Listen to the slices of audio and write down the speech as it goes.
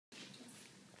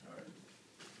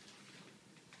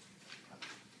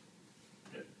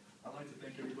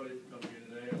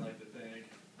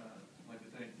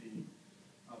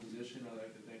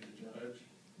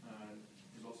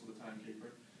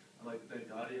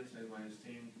audience and my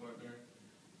esteemed partner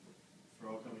for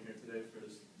all coming here today for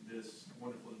this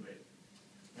wonderful debate.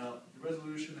 Now, the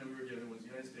resolution that we were given was the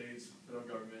United States federal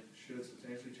government should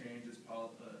substantially change its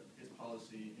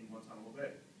policy in Guantanamo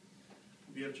Bay.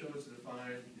 We have chosen to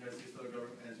define the United States federal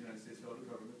government as the United States federal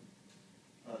government,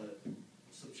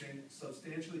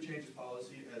 substantially change its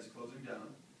policy as closing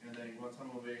down, and then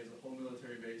Guantanamo Bay is a whole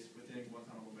military base within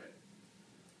Guantanamo Bay.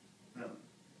 Now,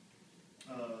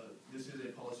 this is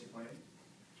a policy plan.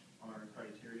 Our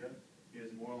criteria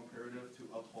is moral imperative to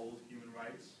uphold human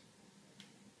rights.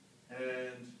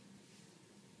 And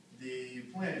the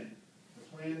plan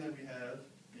that we have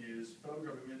is federal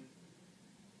government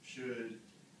should,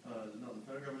 the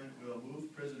federal government will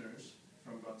move prisoners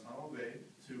from Guantanamo Bay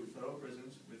to federal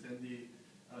prisons within the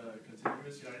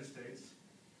contiguous United States.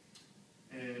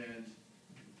 And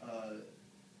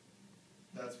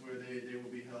that's where they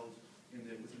will be held within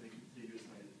the contiguous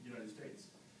United States.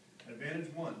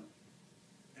 Advantage one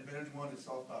is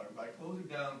soft power. By closing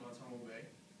down Guantanamo Bay,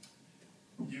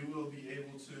 you will be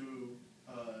able to,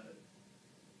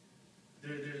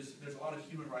 there's a lot of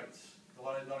human rights, a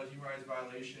lot of human rights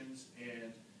violations,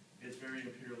 and it's very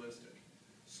imperialistic.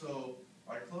 So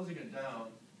by closing it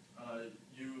down,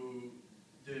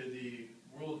 the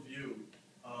worldview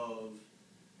of,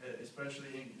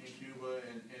 especially in Cuba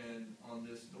and on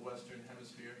the Western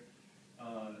Hemisphere,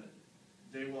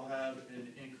 they will have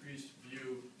an increased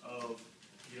view of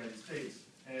the United States.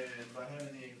 And by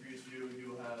having the increased view,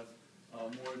 you will have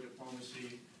more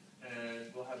diplomacy,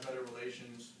 and we'll have better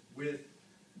relations with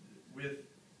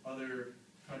other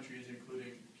countries,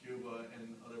 including Cuba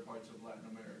and other parts of Latin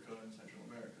America and Central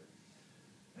America.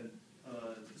 And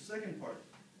the second part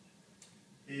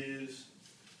is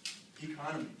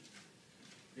economy.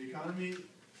 The economy,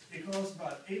 it costs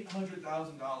about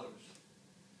 $800,000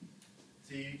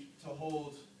 to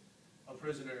hold a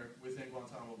prisoner within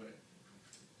Guantanamo Bay.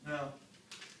 Now,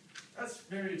 that's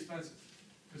very expensive,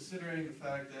 considering the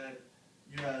fact that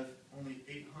you have only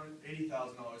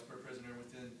 $80,000 per prisoner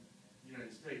within the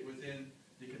United States, within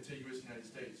the contiguous United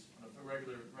States, on a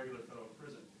regular federal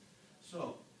prison.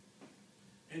 So,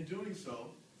 in doing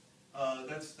so,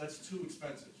 that's too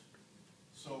expensive.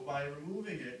 So by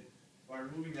removing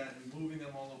that and moving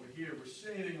them all over here, we're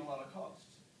saving a lot of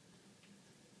costs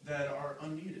that are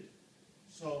unneeded.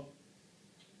 So,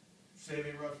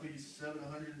 saving roughly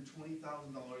 $720,000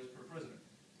 per prisoner.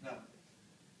 Now,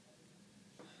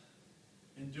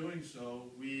 in doing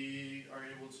so, we are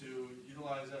able to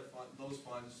utilize those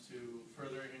funds to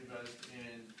further invest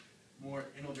in more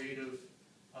innovative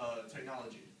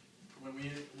technology. When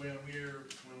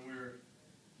we're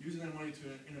using that money to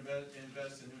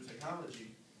invest in new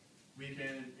technology, we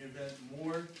can invent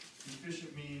more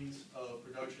efficient means of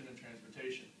production and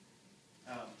transportation.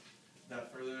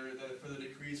 That further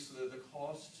decrease the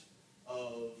cost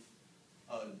of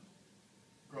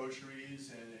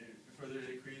groceries, and it further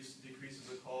decreases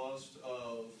the cost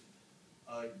of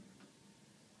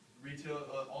retail,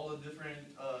 all the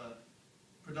different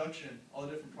production, all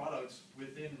the different products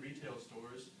within retail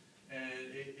stores,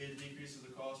 and it decreases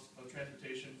the cost of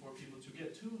transportation for people to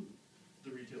get to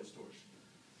the retail stores.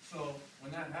 So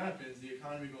when that happens, the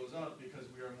economy goes up because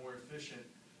we are more efficient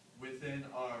within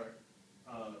our,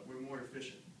 we're more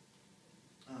efficient.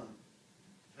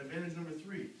 Advantage number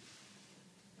three.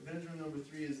 Advantage number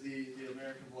three is the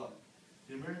American bloc.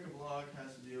 The American bloc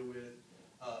has to deal with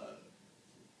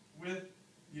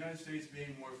the United States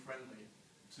being more friendly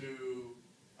to,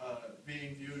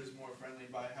 being viewed as more friendly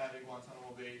by having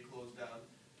Guantanamo Bay closed down.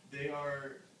 They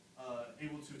are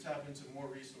able to tap into more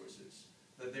resources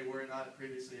that they were not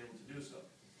previously able to do so.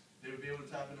 They would be able to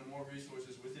tap into more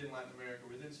resources within Latin America,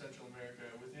 within Central America,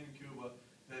 within Cuba,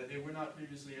 that they were not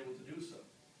previously able to do so.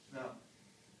 Now,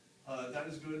 that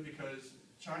is good because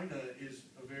China is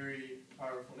a very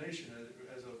powerful nation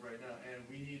as of right now, and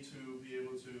we need to be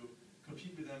able to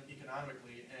compete with them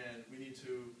economically, and we need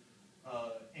to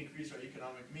increase our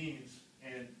economic means.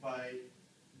 And by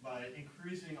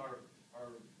increasing our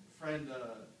friend